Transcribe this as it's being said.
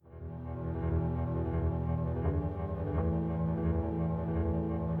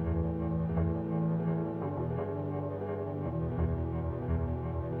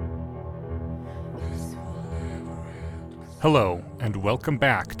Hello, and welcome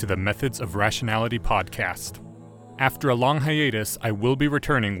back to the Methods of Rationality podcast. After a long hiatus, I will be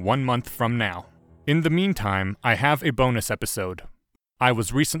returning 1 month from now. In the meantime, I have a bonus episode. I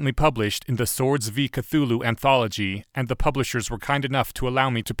was recently published in the Swords v. Cthulhu anthology, and the publishers were kind enough to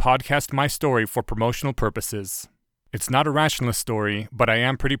allow me to podcast my story for promotional purposes. It's not a rationalist story, but I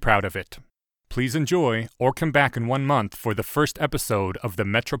am pretty proud of it. Please enjoy, or come back in 1 month for the first episode of The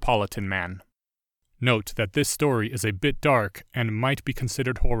Metropolitan Man. Note that this story is a bit dark and might be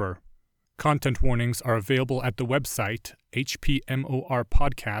considered horror. Content warnings are available at the website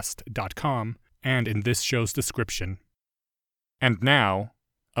hpmorpodcast.com and in this show's description. And now,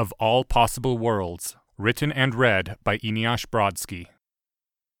 Of All Possible Worlds, written and read by Eneasz Brodsky.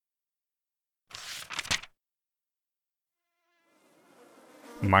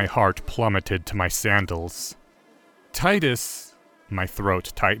 My heart plummeted to my sandals. Titus, my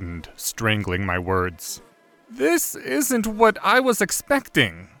throat tightened, strangling my words. This isn't what I was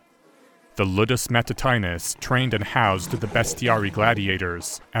expecting. The Ludus Matutinus trained and housed the bestiari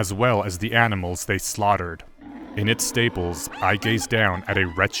gladiators, as well as the animals they slaughtered. In its stables, I gazed down at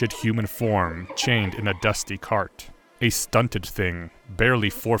a wretched human form chained in a dusty cart. A stunted thing, barely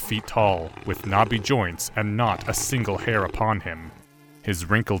 4 feet tall, with knobby joints and not a single hair upon him. His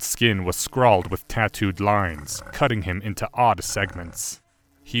wrinkled skin was scrawled with tattooed lines, cutting him into odd segments.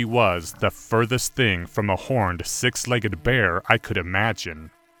 He was the furthest thing from a horned, 6-legged bear I could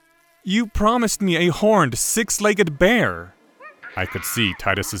imagine. You promised me a horned, 6-legged bear! I could see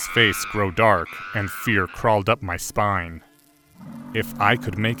Titus's face grow dark, and fear crawled up my spine. If I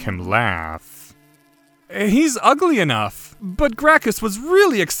could make him laugh... He's ugly enough, but Gracchus was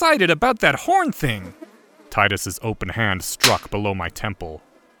really excited about that horn thing! Titus's open hand struck below my temple.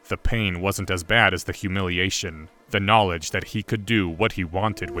 The pain wasn't as bad as the humiliation, the knowledge that he could do what he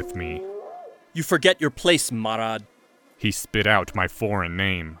wanted with me. You forget your place, Marad. He spit out my foreign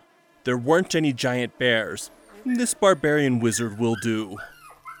name. There weren't any giant bears. This barbarian wizard will do.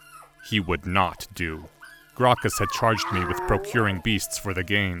 He would not do. Gracchus had charged me with procuring beasts for the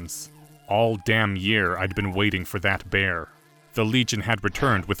games. All damn year I'd been waiting for that bear. The Legion had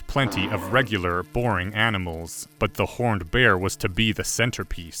returned with plenty of regular, boring animals, but the horned bear was to be the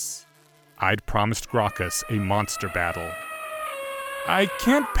centerpiece. I'd promised Gracchus a monster battle. I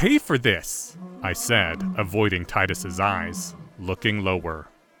can't pay for this, I said, avoiding Titus's eyes, looking lower.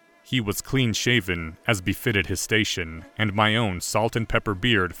 He was clean-shaven, as befitted his station, and my own salt and pepper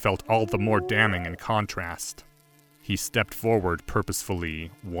beard felt all the more damning in contrast. He stepped forward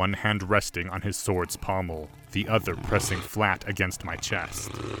purposefully, one hand resting on his sword's pommel, the other pressing flat against my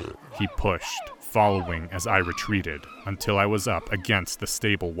chest. He pushed, following as I retreated, until I was up against the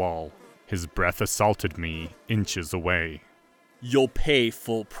stable wall. His breath assaulted me, inches away. You'll pay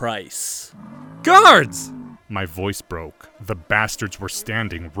full price. Guards! My voice broke. The bastards were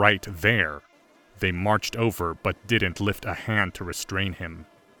standing right there. They marched over, but didn't lift a hand to restrain him.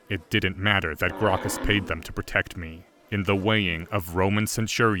 It didn't matter that Gracchus paid them to protect me. In the weighing of Roman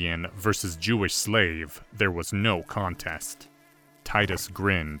centurion versus Jewish slave, there was no contest. Titus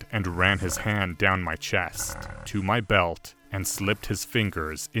grinned and ran his hand down my chest, to my belt, and slipped his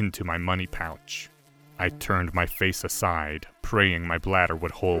fingers into my money pouch. I turned my face aside, praying my bladder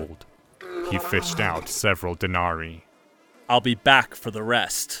would hold. He fished out several denarii. I'll be back for the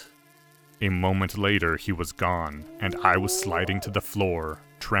rest. A moment later he was gone, and I was sliding to the floor,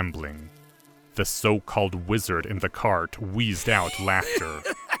 trembling. The so-called wizard in the cart wheezed out laughter.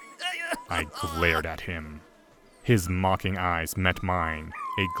 I glared at him. His mocking eyes met mine,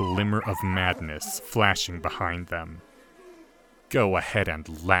 a glimmer of madness flashing behind them. Go ahead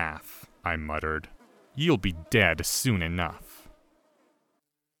and laugh, I muttered. You'll be dead soon enough.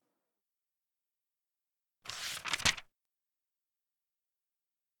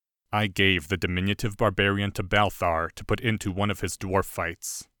 I gave the diminutive barbarian to Balthar to put into one of his dwarf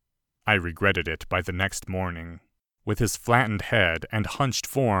fights. I regretted it by the next morning. With his flattened head and hunched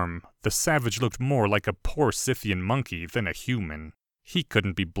form, the savage looked more like a poor Scythian monkey than a human. He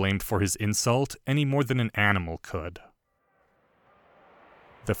couldn't be blamed for his insult any more than an animal could.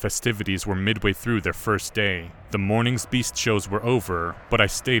 The festivities were midway through their first day. The morning's beast shows were over, but I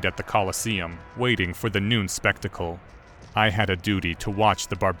stayed at the Colosseum, waiting for the noon spectacle. I had a duty to watch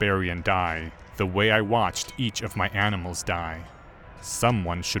the barbarian die, the way I watched each of my animals die.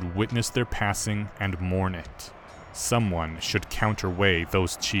 Someone should witness their passing and mourn it. Someone should counterweigh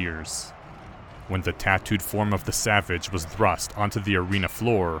those cheers. When the tattooed form of the savage was thrust onto the arena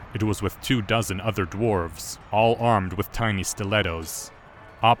floor, it was with 24 other dwarves, all armed with tiny stilettos.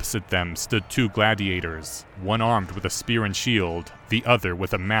 Opposite them stood 2 gladiators, one armed with a spear and shield, the other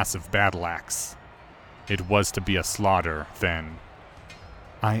with a massive battle axe. It was to be a slaughter, then.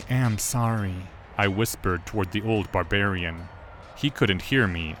 "I am sorry," I whispered toward the old barbarian. He couldn't hear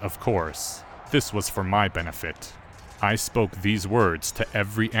me, of course. This was for my benefit. I spoke these words to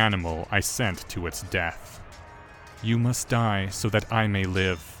every animal I sent to its death. "You must die so that I may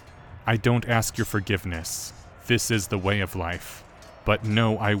live. I don't ask your forgiveness. This is the way of life. But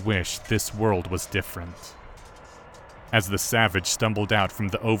know I wish this world was different." As the savage stumbled out from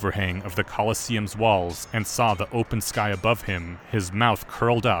the overhang of the Colosseum's walls and saw the open sky above him, his mouth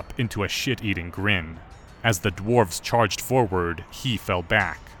curled up into a shit-eating grin. As the dwarves charged forward, he fell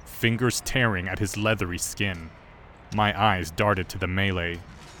back, fingers tearing at his leathery skin. My eyes darted to the melee.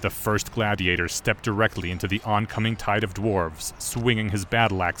 The first gladiator stepped directly into the oncoming tide of dwarves, swinging his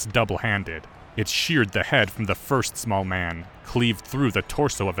battle axe double-handed. It sheared the head from the first small man, cleaved through the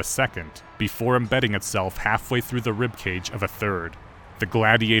torso of a second, before embedding itself halfway through the ribcage of a third. The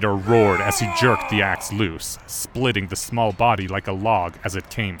gladiator roared as he jerked the axe loose, splitting the small body like a log as it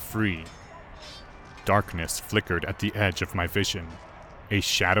came free. Darkness flickered at the edge of my vision. A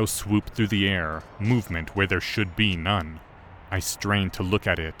shadow swooped through the air, movement where there should be none. I strained to look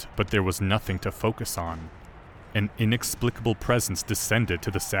at it, but there was nothing to focus on. An inexplicable presence descended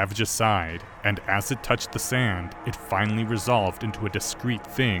to the savage's side, and as it touched the sand, it finally resolved into a discrete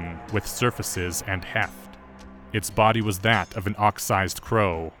thing with surfaces and heft. Its body was that of an ox-sized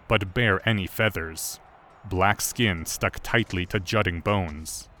crow, but bare any feathers. Black skin stuck tightly to jutting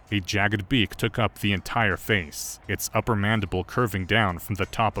bones. A jagged beak took up the entire face, its upper mandible curving down from the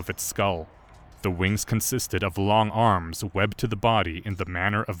top of its skull. The wings consisted of long arms webbed to the body in the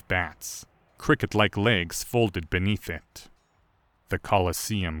manner of bats. Cricket-like legs folded beneath it. The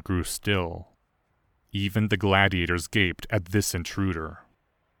Colosseum grew still. Even the gladiators gaped at this intruder.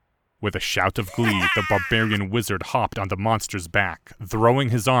 With a shout of glee, the barbarian wizard hopped on the monster's back, throwing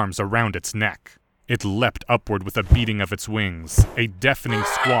his arms around its neck. It leapt upward with a beating of its wings, a deafening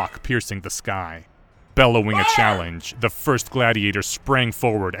squawk piercing the sky. Bellowing a challenge, the first gladiator sprang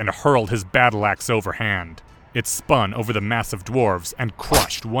forward and hurled his battle axe overhand. It spun over the massive dwarves and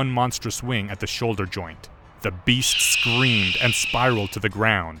crushed one monstrous wing at the shoulder joint. The beast screamed and spiraled to the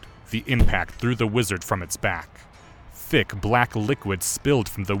ground. The impact threw the wizard from its back. Thick black liquid spilled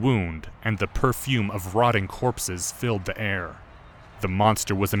from the wound, and the perfume of rotting corpses filled the air. The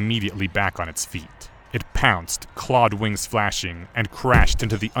monster was immediately back on its feet. It pounced, clawed wings flashing, and crashed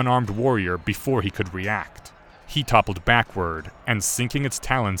into the unarmed warrior before he could react. He toppled backward, and sinking its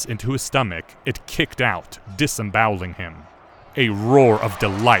talons into his stomach, it kicked out, disemboweling him. A roar of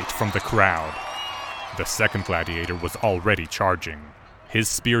delight from the crowd. The second gladiator was already charging. His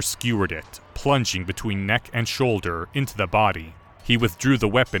spear skewered it, plunging between neck and shoulder into the body. He withdrew the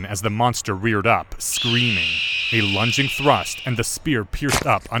weapon as the monster reared up, screaming. A lunging thrust, and the spear pierced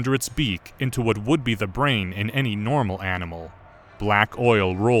up under its beak into what would be the brain in any normal animal. Black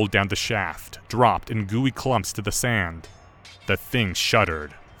oil rolled down the shaft, dropped in gooey clumps to the sand. The thing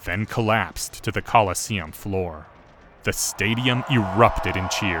shuddered, then collapsed to the Colosseum floor. The stadium erupted in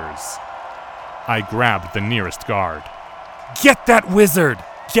cheers. I grabbed the nearest guard. "Get that wizard!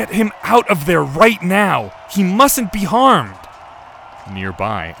 Get him out of there right now! He mustn't be harmed!"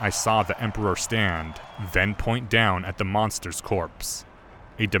 Nearby, I saw the Emperor stand, then point down at the monster's corpse.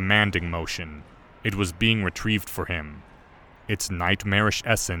 A demanding motion. It was being retrieved for him. Its nightmarish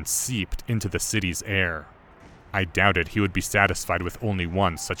essence seeped into the city's air. I doubted he would be satisfied with only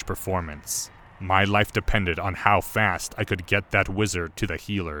one such performance. My life depended on how fast I could get that wizard to the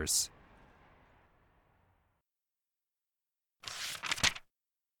healers.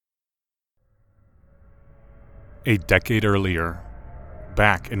 A decade earlier,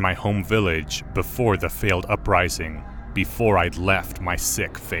 back in my home village before the failed uprising, before I'd left my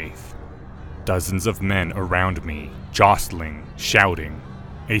sick faith. Dozens of men around me, jostling, shouting.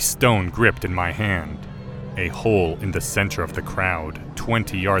 A stone gripped in my hand. A hole in the center of the crowd,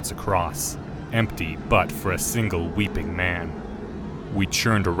 20 yards across, empty but for a single weeping man. We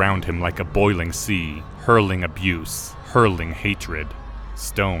churned around him like a boiling sea, hurling abuse, hurling hatred.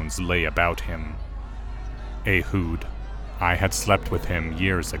 Stones lay about him. Ehud. I had slept with him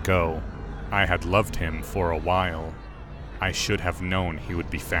years ago. I had loved him for a while. I should have known he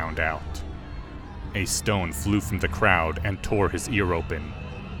would be found out. A stone flew from the crowd and tore his ear open.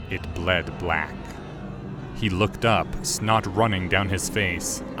 It bled black. He looked up, snot running down his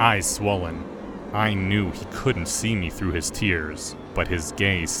face, eyes swollen. I knew he couldn't see me through his tears, but his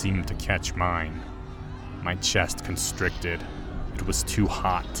gaze seemed to catch mine. My chest constricted. It was too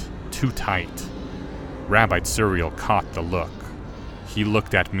hot, too tight. Rabbi Tsuriel caught the look. He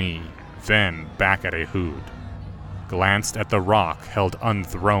looked at me, then back at Ehud. Glanced at the rock held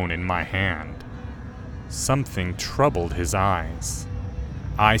unthrown in my hand. Something troubled his eyes.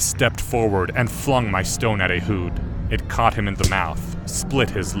 I stepped forward and flung my stone at Ehud. It caught him in the mouth, split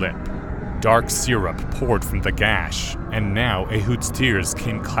his lip. Dark syrup poured from the gash, and now Ehud's tears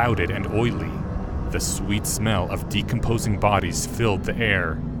came clouded and oily. The sweet smell of decomposing bodies filled the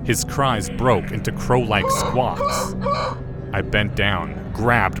air. His cries broke into crow-like squawks. I bent down,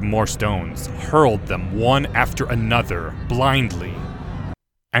 grabbed more stones, hurled them one after another, blindly.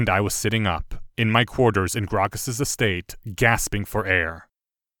 And I was sitting up, in my quarters in Gracchus's estate, gasping for air.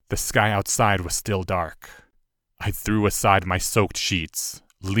 The sky outside was still dark. I threw aside my soaked sheets,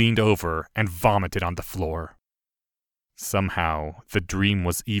 leaned over, and vomited on the floor. Somehow, the dream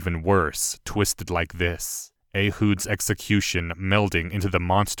was even worse, twisted like this. Ehud's execution melding into the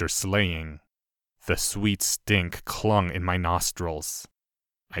monster slaying. The sweet stink clung in my nostrils.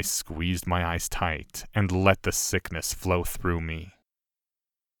 I squeezed my eyes tight and let the sickness flow through me.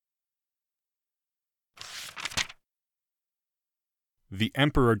 The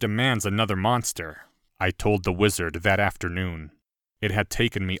Emperor demands another monster, I told the wizard that afternoon. It had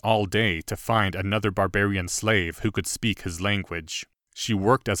taken me all day to find another barbarian slave who could speak his language. She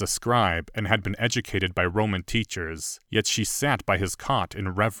worked as a scribe and had been educated by Roman teachers, yet she sat by his cot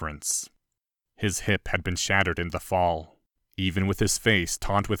in reverence. His hip had been shattered in the fall. Even with his face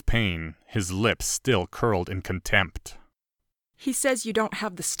taunt with pain, his lips still curled in contempt. He says you don't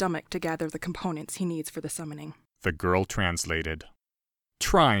have the stomach to gather the components he needs for the summoning. The girl translated.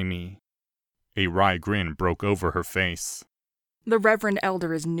 Try me. A wry grin broke over her face. The Reverend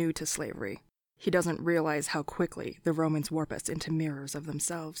Elder is new to slavery. He doesn't realize how quickly the Romans warp us into mirrors of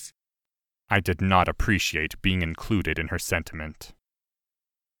themselves. I did not appreciate being included in her sentiment.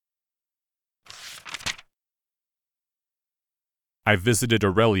 I visited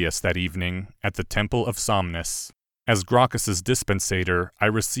Aurelius that evening at the Temple of Somnus. As Gracchus's dispensator, I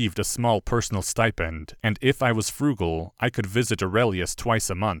received a small personal stipend, and if I was frugal, I could visit Aurelius twice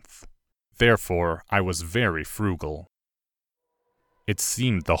a month. Therefore, I was very frugal. It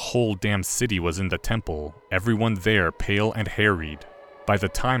seemed the whole damn city was in the temple, everyone there pale and harried. By the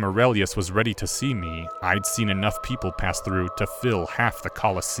time Aurelius was ready to see me, I'd seen enough people pass through to fill half the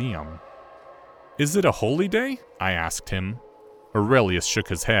Colosseum. Is it a holy day? I asked him. Aurelius shook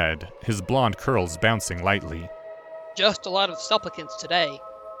his head, his blonde curls bouncing lightly. Just a lot of supplicants today.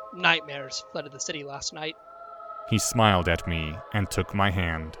 Nightmares flooded the city last night. He smiled at me and took my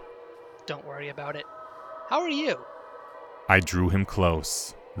hand. Don't worry about it. How are you? I drew him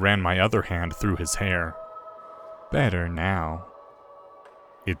close, ran my other hand through his hair. Better now.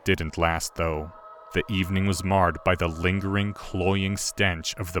 It didn't last, though. The evening was marred by the lingering, cloying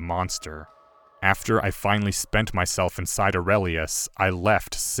stench of the monster. After I finally spent myself inside Aurelius, I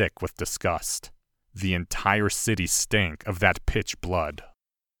left sick with disgust. The entire city stank of that pitch blood.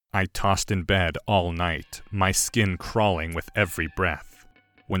 I tossed in bed all night, my skin crawling with every breath.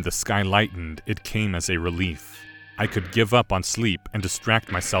 When the sky lightened, it came as a relief. I could give up on sleep and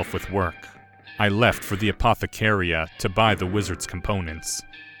distract myself with work. I left for the apothecaria to buy the wizard's components.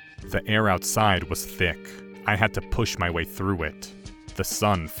 The air outside was thick. I had to push my way through it. The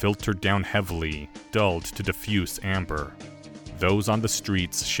sun filtered down heavily, dulled to diffuse amber. Those on the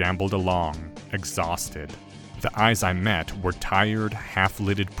streets shambled along, exhausted. The eyes I met were tired,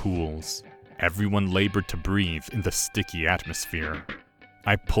 half-lidded pools. Everyone labored to breathe in the sticky atmosphere.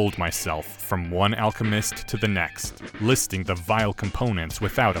 I pulled myself from one alchemist to the next, listing the vile components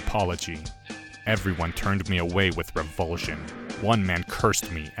without apology. Everyone turned me away with revulsion. One man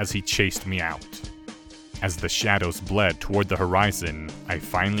cursed me as he chased me out. As the shadows bled toward the horizon, I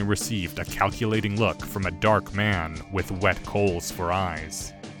finally received a calculating look from a dark man with wet coals for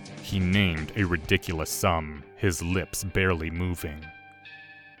eyes. He named a ridiculous sum, his lips barely moving.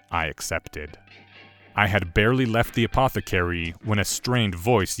 I accepted. I had barely left the apothecary when a strained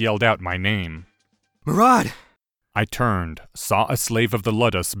voice yelled out my name. Murad! I turned, saw a slave of the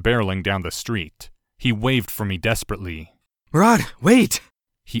Ludus barreling down the street. He waved for me desperately. Murad, wait!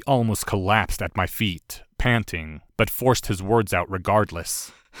 He almost collapsed at my feet, panting, but forced his words out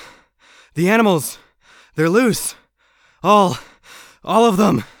regardless. The animals, they're loose. All of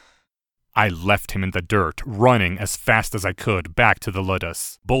them. I left him in the dirt, running as fast as I could back to the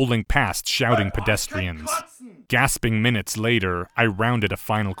Ludus, bowling past shouting pedestrians. Gasping minutes later, I rounded a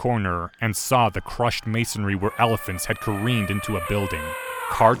final corner and saw the crushed masonry where elephants had careened into a building.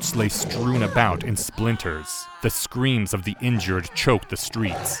 Carts lay strewn about in splinters. The screams of the injured choked the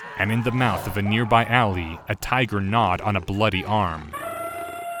streets, and in the mouth of a nearby alley, a tiger gnawed on a bloody arm.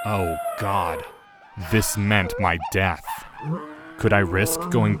 Oh God, this meant my death. Could I risk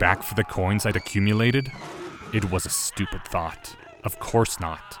going back for the coins I'd accumulated? It was a stupid thought. Of course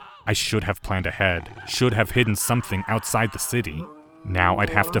not. I should have planned ahead, should have hidden something outside the city. Now I'd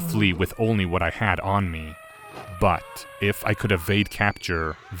have to flee with only what I had on me. But if I could evade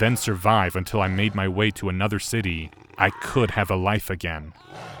capture, then survive until I made my way to another city, I could have a life again.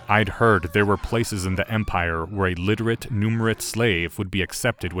 I'd heard there were places in the Empire where a literate, numerate slave would be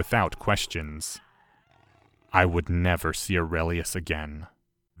accepted without questions. I would never see Aurelius again.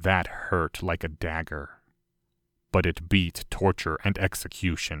 That hurt like a dagger. But it beat torture and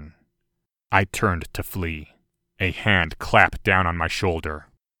execution. I turned to flee. A hand clapped down on my shoulder.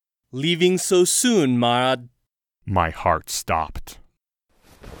 Leaving so soon, Marad? My heart stopped.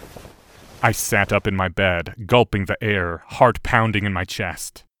 I sat up in my bed, gulping the air, heart pounding in my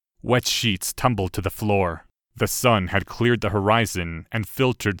chest. Wet sheets tumbled to the floor. The sun had cleared the horizon and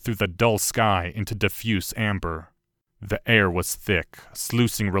filtered through the dull sky into diffuse amber. The air was thick,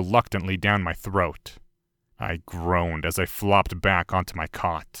 sluicing reluctantly down my throat. I groaned as I flopped back onto my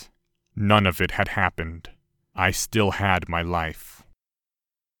cot. None of it had happened. I still had my life.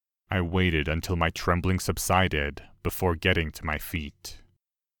 I waited until my trembling subsided before getting to my feet.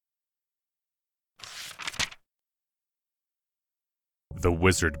 The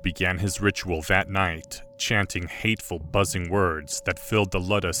wizard began his ritual that night, chanting hateful, buzzing words that filled the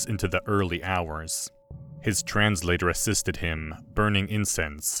Ludus into the early hours. His translator assisted him, burning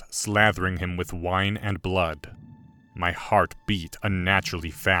incense, slathering him with wine and blood. My heart beat unnaturally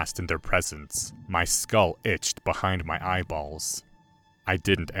fast in their presence. My skull itched behind my eyeballs. I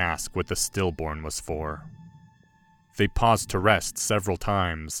didn't ask what the stillborn was for. They paused to rest several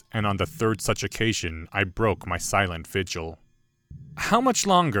times, and on the third such occasion, I broke my silent vigil. "How much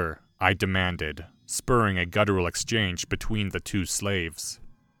longer?" I demanded, spurring a guttural exchange between the two slaves.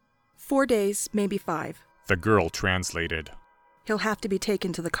 4 days, maybe 5. The girl translated. He'll have to be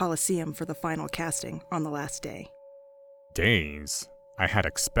taken to the Colosseum for the final casting on the last day. Days? I had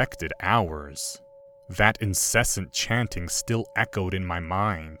expected hours. That incessant chanting still echoed in my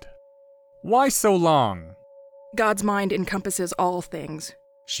mind. "Why so long?" God's mind encompasses all things.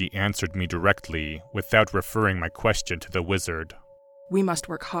 She answered me directly, without referring my question to the wizard. We must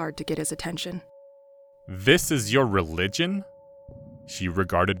work hard to get his attention. "This is your religion?" She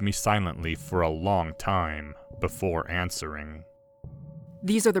regarded me silently for a long time before answering.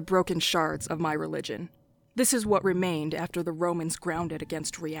 These are the broken shards of my religion. This is what remained after the Romans ground it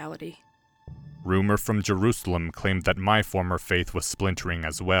against reality. Rumor from Jerusalem claimed that my former faith was splintering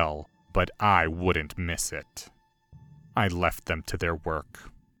as well, but I wouldn't miss it. I left them to their work.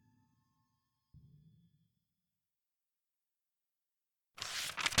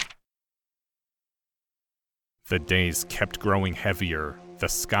 The days kept growing heavier, the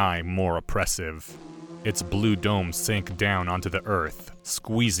sky more oppressive. Its blue dome sank down onto the earth,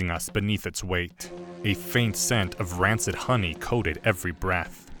 squeezing us beneath its weight. A faint scent of rancid honey coated every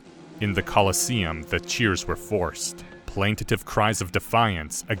breath. In the Colosseum, the cheers were forced, plaintive cries of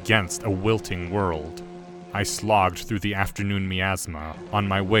defiance against a wilting world. I slogged through the afternoon miasma on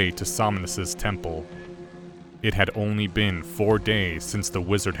my way to Somnus's temple. It had only been 4 days since the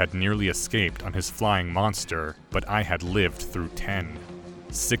wizard had nearly escaped on his flying monster, but I had lived through 10.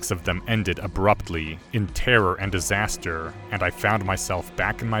 6 of them ended abruptly, in terror and disaster, and I found myself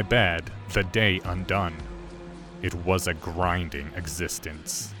back in my bed, the day undone. It was a grinding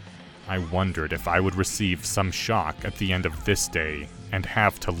existence. I wondered if I would receive some shock at the end of this day, and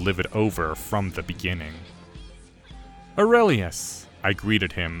have to live it over from the beginning. "Aurelius," I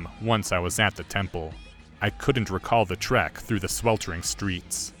greeted him once I was at the temple. I couldn't recall the trek through the sweltering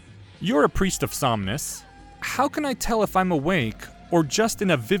streets. "You're a priest of Somnus. How can I tell if I'm awake or just in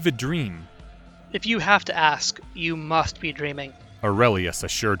a vivid dream?" If you have to ask, you must be dreaming. Aurelius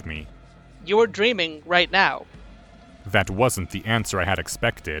assured me. You're dreaming right now. That wasn't the answer I had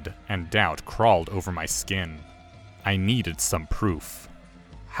expected, and doubt crawled over my skin. I needed some proof.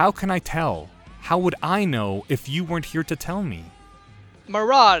 "How can I tell? How would I know if you weren't here to tell me?"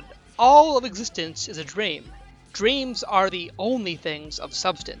 Marad, all of existence is a dream. Dreams are the only things of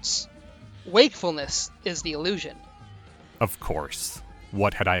substance. Wakefulness is the illusion. Of course.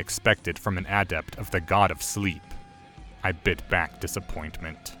 What had I expected from an adept of the god of sleep? I bit back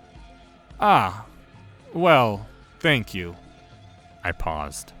disappointment. "Ah, well, thank you." I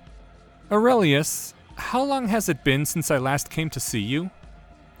paused. "Aurelius, how long has it been since I last came to see you?"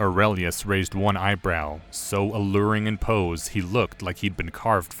 Aurelius raised one eyebrow, so alluring in pose he looked like he'd been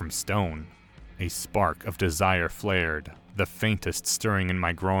carved from stone. A spark of desire flared, the faintest stirring in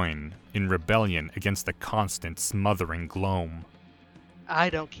my groin, in rebellion against the constant smothering gloam.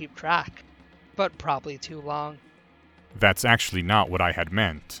 I don't keep track, but probably too long. That's actually not what I had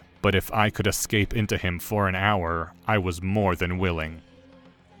meant, but if I could escape into him for an hour, I was more than willing.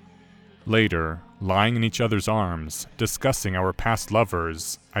 Later, lying in each other's arms, discussing our past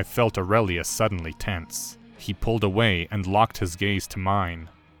lovers, I felt Aurelius suddenly tense. He pulled away and locked his gaze to mine.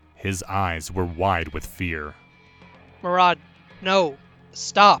 His eyes were wide with fear. Murad, no.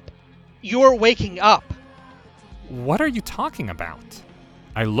 Stop. You're waking up. What are you talking about?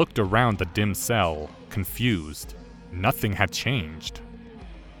 I looked around the dim cell, confused. Nothing had changed.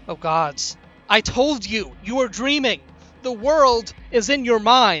 Oh gods. I told you, you are dreaming. The world is in your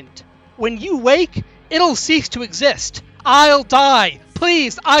mind. When you wake, it'll cease to exist. I'll die.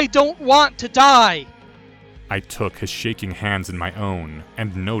 Please, I don't want to die. I took his shaking hands in my own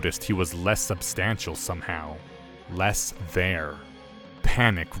and noticed he was less substantial somehow. Less there.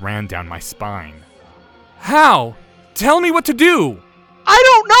 Panic ran down my spine. How? Tell me what to do! I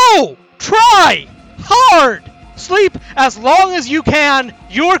don't know! Try! Hard! Sleep as long as you can.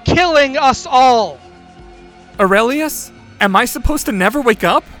 You're killing us all. Aurelius? Am I supposed to never wake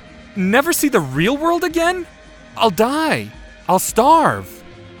up? Never see the real world again? I'll die. I'll starve.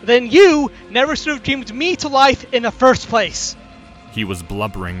 Then you never should have dreamed me to life in the first place. He was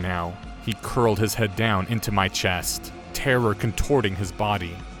blubbering now. He curled his head down into my chest, terror contorting his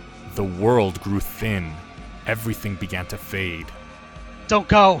body. The world grew thin. Everything began to fade. Don't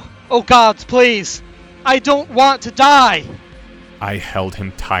go. Oh gods, please. I don't want to die. I held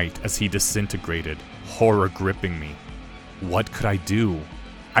him tight as he disintegrated, horror gripping me. What could I do?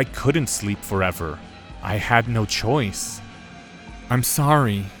 I couldn't sleep forever. I had no choice. I'm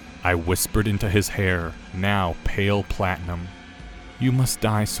sorry, I whispered into his hair, now pale platinum. You must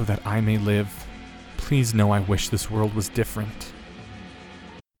die so that I may live. Please know I wish this world was different.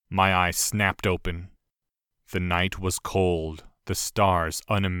 My eyes snapped open. The night was cold, the stars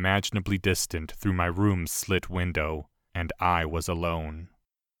unimaginably distant through my room's slit window, and I was alone.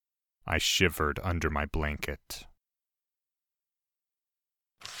 I shivered under my blanket.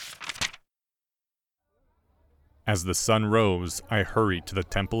 As the sun rose, I hurried to the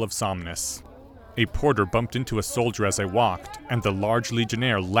Temple of Somnus. A porter bumped into a soldier as I walked, and the large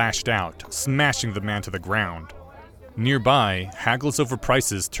legionnaire lashed out, smashing the man to the ground. Nearby, haggles over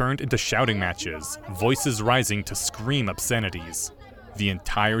prices turned into shouting matches, voices rising to scream obscenities. The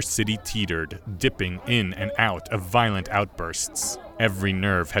entire city teetered, dipping in and out of violent outbursts. Every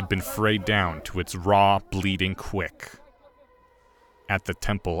nerve had been frayed down to its raw, bleeding quick. At the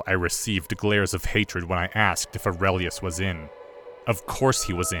temple, I received glares of hatred when I asked if Aurelius was in. Of course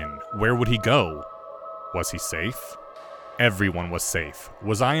he was in. Where would he go? Was he safe? Everyone was safe.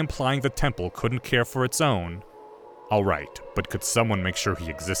 Was I implying the temple couldn't care for its own? All right, but could someone make sure he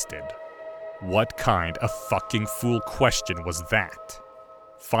existed? What kind of fucking fool question was that?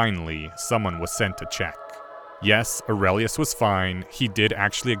 Finally, someone was sent to check. Yes, Aurelius was fine, he did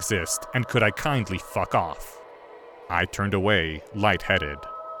actually exist, and could I kindly fuck off? I turned away, lightheaded.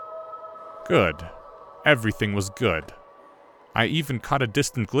 Good. Everything was good. I even caught a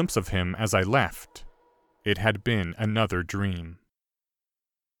distant glimpse of him as I left. It had been another dream.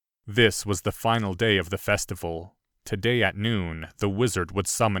 This was the final day of the festival. Today at noon, the wizard would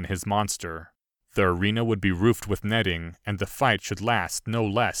summon his monster. The arena would be roofed with netting, and the fight should last no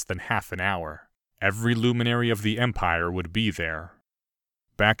less than half an hour. Every luminary of the Empire would be there.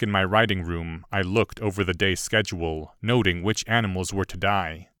 Back in my writing room, I looked over the day's schedule, noting which animals were to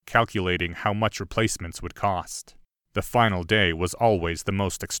die, calculating how much replacements would cost. The final day was always the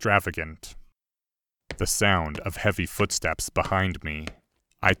most extravagant. The sound of heavy footsteps behind me.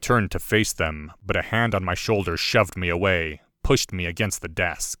 I turned to face them, but a hand on my shoulder shoved me away, pushed me against the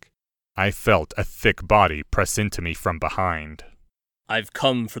desk. I felt a thick body press into me from behind. I've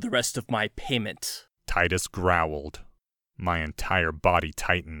come for the rest of my payment, Titus growled. My entire body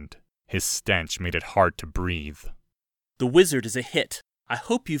tightened. His stench made it hard to breathe. The wizard is a hit. I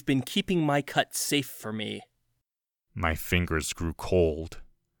hope you've been keeping my cut safe for me. My fingers grew cold.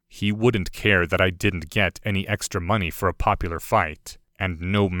 He wouldn't care that I didn't get any extra money for a popular fight, and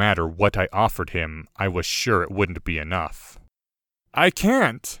no matter what I offered him, I was sure it wouldn't be enough. I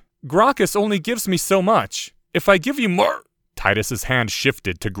can't. Gracchus only gives me so much. If I give you more... Titus's hand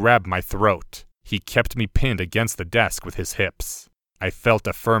shifted to grab my throat. He kept me pinned against the desk with his hips. I felt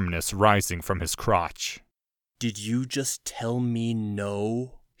a firmness rising from his crotch. Did you just tell me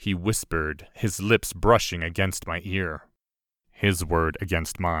no? He whispered, his lips brushing against my ear. His word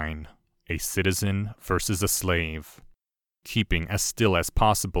against mine. A citizen versus a slave. Keeping as still as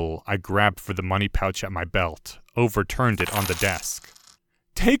possible, I grabbed for the money pouch at my belt, overturned it on the desk.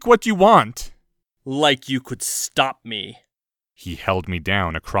 Take what you want! Like you could stop me. He held me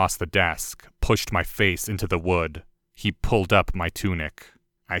down across the desk, pushed my face into the wood. He pulled up my tunic.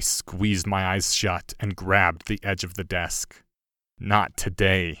 I squeezed my eyes shut and grabbed the edge of the desk. Not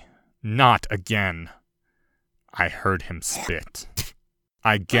today. Not again. I heard him spit.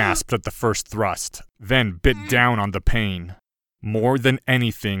 I gasped at the first thrust, then bit down on the pain. More than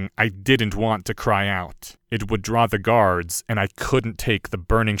anything, I didn't want to cry out. It would draw the guards, and I couldn't take the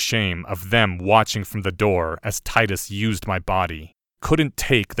burning shame of them watching from the door as Titus used my body. Couldn't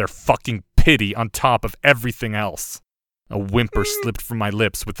take their fucking pity on top of everything else. A whimper slipped from my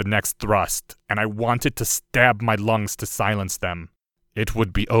lips with the next thrust, and I wanted to stab my lungs to silence them. It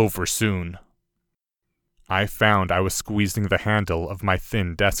would be over soon. I found I was squeezing the handle of my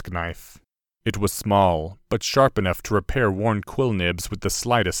thin desk knife. It was small, but sharp enough to repair worn quill nibs with the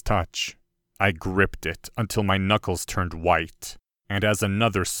slightest touch. I gripped it until my knuckles turned white, and as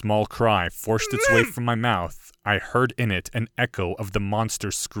another small cry forced its way from my mouth, I heard in it an echo of the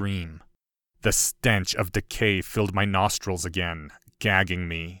monster's scream. The stench of decay filled my nostrils again, gagging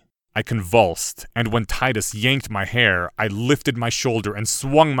me. I convulsed, and when Titus yanked my hair, I lifted my shoulder and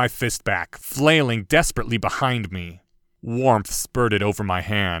swung my fist back, flailing desperately behind me. Warmth spurted over my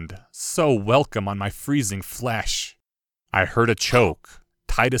hand, so welcome on my freezing flesh. I heard a choke.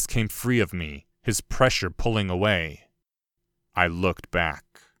 Titus came free of me, his pressure pulling away. I looked back.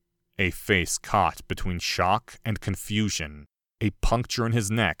 A face caught between shock and confusion. A puncture in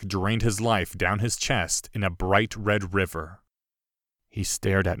his neck drained his life down his chest in a bright red river. He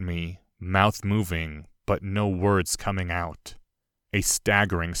stared at me, mouth moving, but no words coming out. A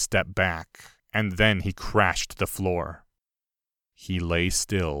staggering step back, and then he crashed to the floor. He lay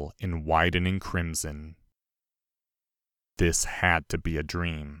still in widening crimson. This had to be a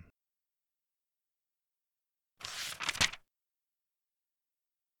dream.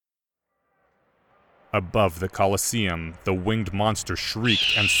 Above the Colosseum, the winged monster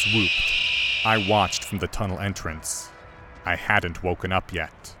shrieked and swooped. I watched from the tunnel entrance. I hadn't woken up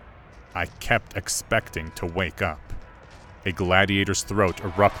yet. I kept expecting to wake up. A gladiator's throat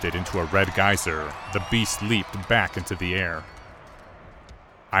erupted into a red geyser. The beast leaped back into the air.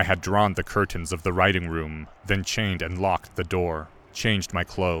 I had drawn the curtains of the writing room, then chained and locked the door, changed my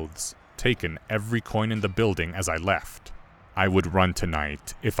clothes, taken every coin in the building as I left. I would run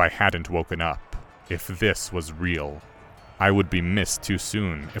tonight if I hadn't woken up, if this was real. I would be missed too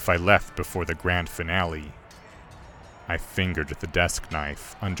soon if I left before the grand finale. I fingered the desk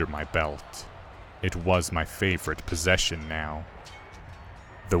knife under my belt. It was my favorite possession now.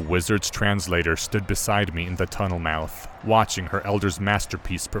 The wizard's translator stood beside me in the tunnel mouth, watching her elder's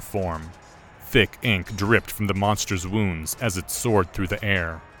masterpiece perform. Thick ink dripped from the monster's wounds as it soared through the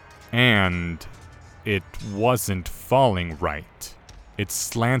air. And it wasn't falling right. It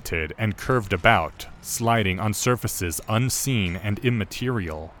slanted and curved about, sliding on surfaces unseen and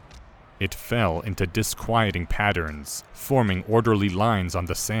immaterial. It fell into disquieting patterns, forming orderly lines on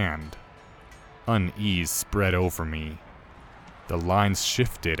the sand. Unease spread over me. The lines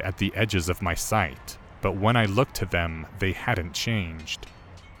shifted at the edges of my sight, but when I looked to them, they hadn't changed.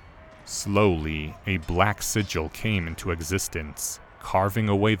 Slowly, a black sigil came into existence, carving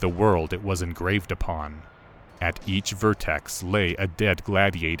away the world it was engraved upon. At each vertex lay a dead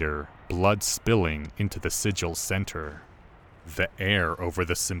gladiator, blood spilling into the sigil's center. The air over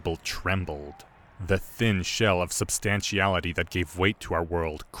the symbol trembled. The thin shell of substantiality that gave weight to our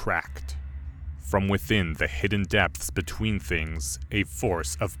world cracked. From within the hidden depths between things, a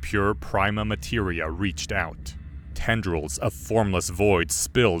force of pure prima materia reached out. Tendrils of formless void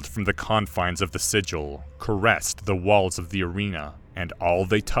spilled from the confines of the sigil, caressed the walls of the arena, and all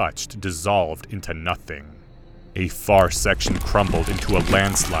they touched dissolved into nothing. A far section crumbled into a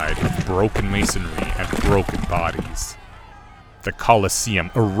landslide of broken masonry and broken bodies. The Colosseum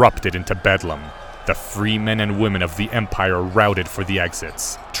erupted into bedlam. The free men and women of the Empire routed for the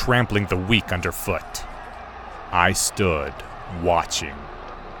exits, trampling the weak underfoot. I stood, watching.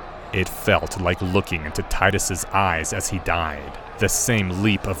 It felt like looking into Titus's eyes as he died, the same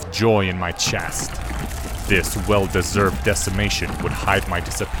leap of joy in my chest. This well-deserved decimation would hide my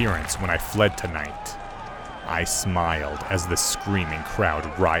disappearance when I fled tonight. I smiled as the screaming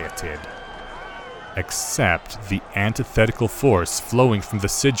crowd rioted. Except the antithetical force flowing from the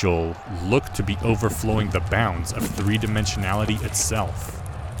sigil looked to be overflowing the bounds of three-dimensionality itself.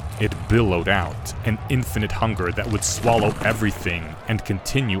 It billowed out, an infinite hunger that would swallow everything and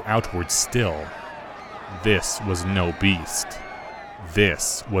continue outward still. This was no beast.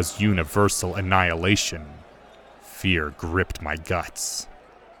 This was universal annihilation. Fear gripped my guts.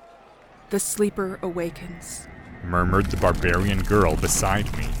 The sleeper awakens, Murmured the barbarian girl beside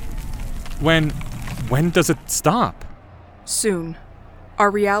me. When does it stop? Soon. Our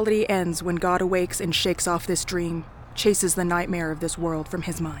reality ends when God awakes and shakes off this dream, chases the nightmare of this world from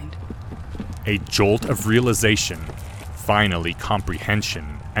his mind. A jolt of realization, finally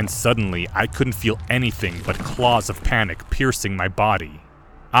comprehension, and suddenly I couldn't feel anything but claws of panic piercing my body.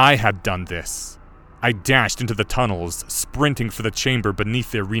 I had done this. I dashed into the tunnels, sprinting for the chamber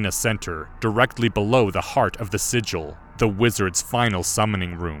beneath the arena center, directly below the heart of the sigil, the wizard's final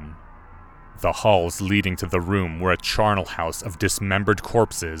summoning room. The halls leading to the room were a charnel house of dismembered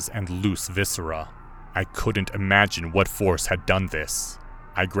corpses and loose viscera. I couldn't imagine what force had done this.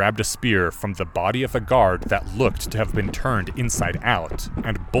 I grabbed a spear from the body of a guard that looked to have been turned inside out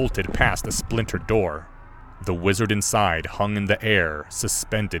and bolted past a splintered door. The wizard inside hung in the air,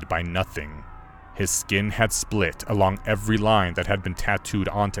 suspended by nothing. His skin had split along every line that had been tattooed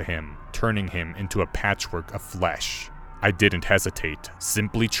onto him, turning him into a patchwork of flesh. I didn't hesitate,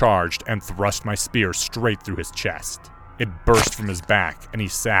 simply charged and thrust my spear straight through his chest. It burst from his back and he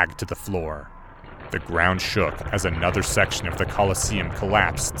sagged to the floor. The ground shook as another section of the Colosseum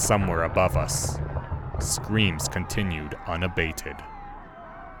collapsed somewhere above us. Screams continued unabated.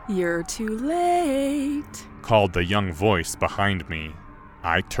 "You're too late," called the young voice behind me.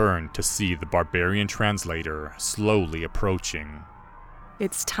 I turned to see the barbarian translator slowly approaching.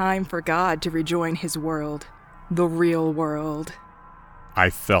 "It's time for God to rejoin his world. The real world." I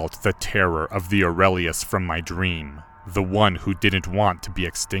felt the terror of the Aurelius from my dream, the one who didn't want to be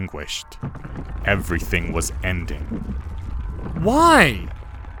extinguished. Everything was ending. Why?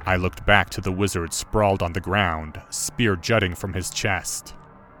 I looked back to the wizard sprawled on the ground, spear jutting from his chest.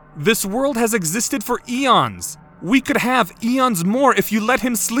 This world has existed for eons. We could have eons more if you let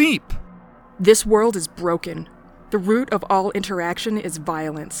him sleep. This world is broken. The root of all interaction is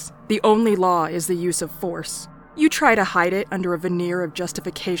violence. The only law is the use of force. You try to hide it under a veneer of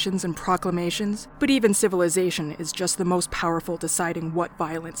justifications and proclamations, but even civilization is just the most powerful deciding what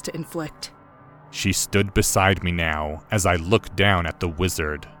violence to inflict. She stood beside me now as I looked down at the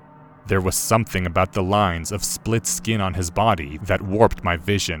wizard. There was something about the lines of split skin on his body that warped my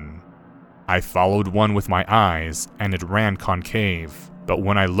vision. I followed one with my eyes, and it ran concave, but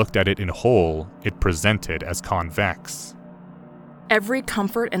when I looked at it in whole, it presented as convex. Every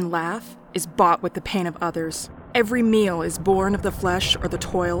comfort and laugh is bought with the pain of others. Every meal is born of the flesh or the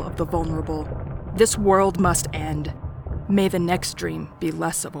toil of the vulnerable. This world must end. May the next dream be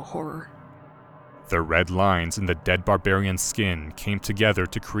less of a horror. The red lines in the dead barbarian's skin came together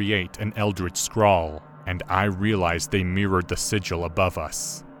to create an eldritch scrawl, and I realized they mirrored the sigil above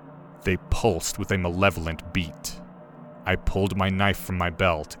us. They pulsed with a malevolent beat. I pulled my knife from my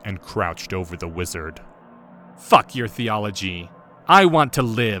belt and crouched over the wizard. Fuck your theology. I want to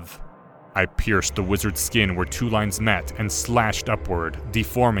live. I pierced the wizard's skin where two lines met and slashed upward,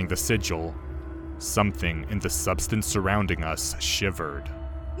 deforming the sigil. Something in the substance surrounding us shivered.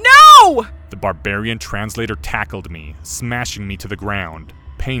 No! The barbarian translator tackled me, smashing me to the ground.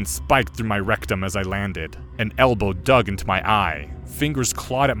 Pain spiked through my rectum as I landed. An elbow dug into my eye. Fingers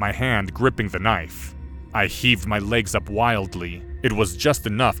clawed at my hand, gripping the knife. I heaved my legs up wildly. It was just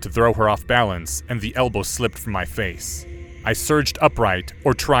enough to throw her off balance, and the elbow slipped from my face. I surged upright,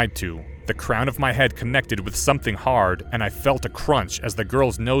 or tried to. The crown of my head connected with something hard, and I felt a crunch as the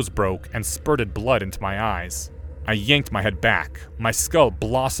girl's nose broke and spurted blood into my eyes. I yanked my head back. My skull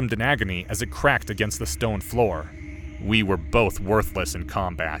blossomed in agony as it cracked against the stone floor. We were both worthless in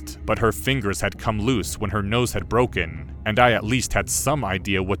combat, but her fingers had come loose when her nose had broken, and I at least had some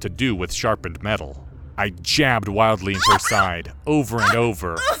idea what to do with sharpened metal. I jabbed wildly into her side, over and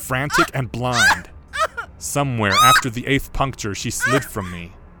over, frantic and blind. Somewhere after the 8th puncture, she slid from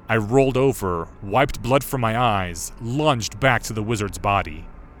me. I rolled over, wiped blood from my eyes, lunged back to the wizard's body.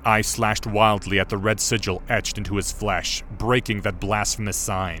 I slashed wildly at the red sigil etched into his flesh, breaking that blasphemous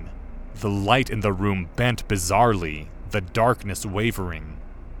sign. The light in the room bent bizarrely, the darkness wavering.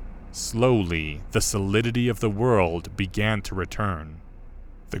 Slowly, the solidity of the world began to return.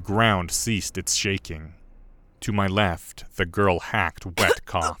 The ground ceased its shaking. To my left, the girl hacked wet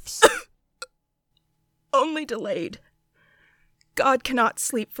coughs. Only delayed. God cannot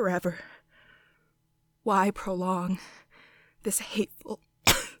sleep forever. Why prolong this hateful...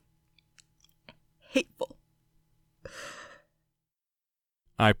 hateful...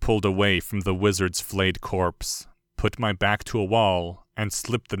 I pulled away from the wizard's flayed corpse, put my back to a wall, and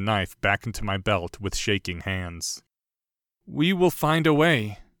slipped the knife back into my belt with shaking hands. We will find a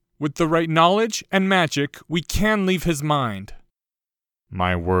way. With the right knowledge and magic, we can leave his mind.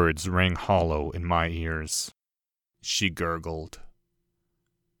 My words rang hollow in my ears. She gurgled.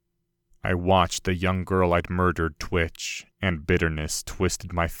 I watched the young girl I'd murdered twitch, and bitterness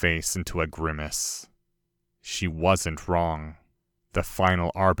twisted my face into a grimace. She wasn't wrong. The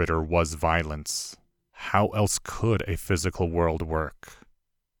final arbiter was violence. How else could a physical world work?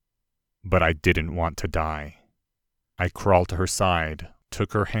 But I didn't want to die. I crawled to her side,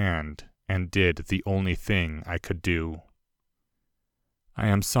 took her hand, and did the only thing I could do. "I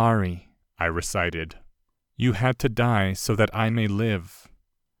am sorry," I recited. "You had to die so that I may live.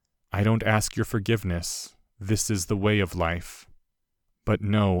 I don't ask your forgiveness. This is the way of life. But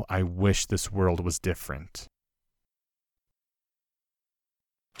no, I wish this world was different."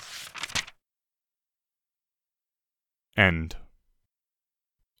 End.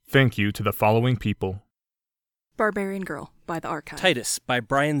 Thank you to the following people: Barbarian Girl by The Archive. Titus by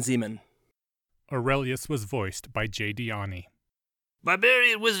Brian Zeman. Aurelius was voiced by Jay Diani.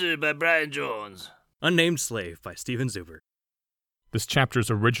 Barbarian Wizard by Brian Jones. Unnamed Slave by Steven Zuber. This chapter's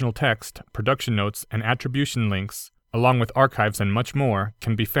original text, production notes, and attribution links, along with archives and much more,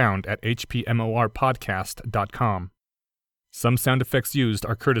 can be found at hpmorpodcast.com. Some sound effects used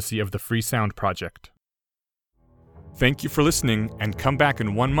are courtesy of the Free Sound Project. Thank you for listening, and come back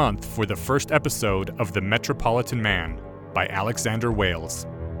in 1 month for the first episode of The Metropolitan Man by Alexander Wales.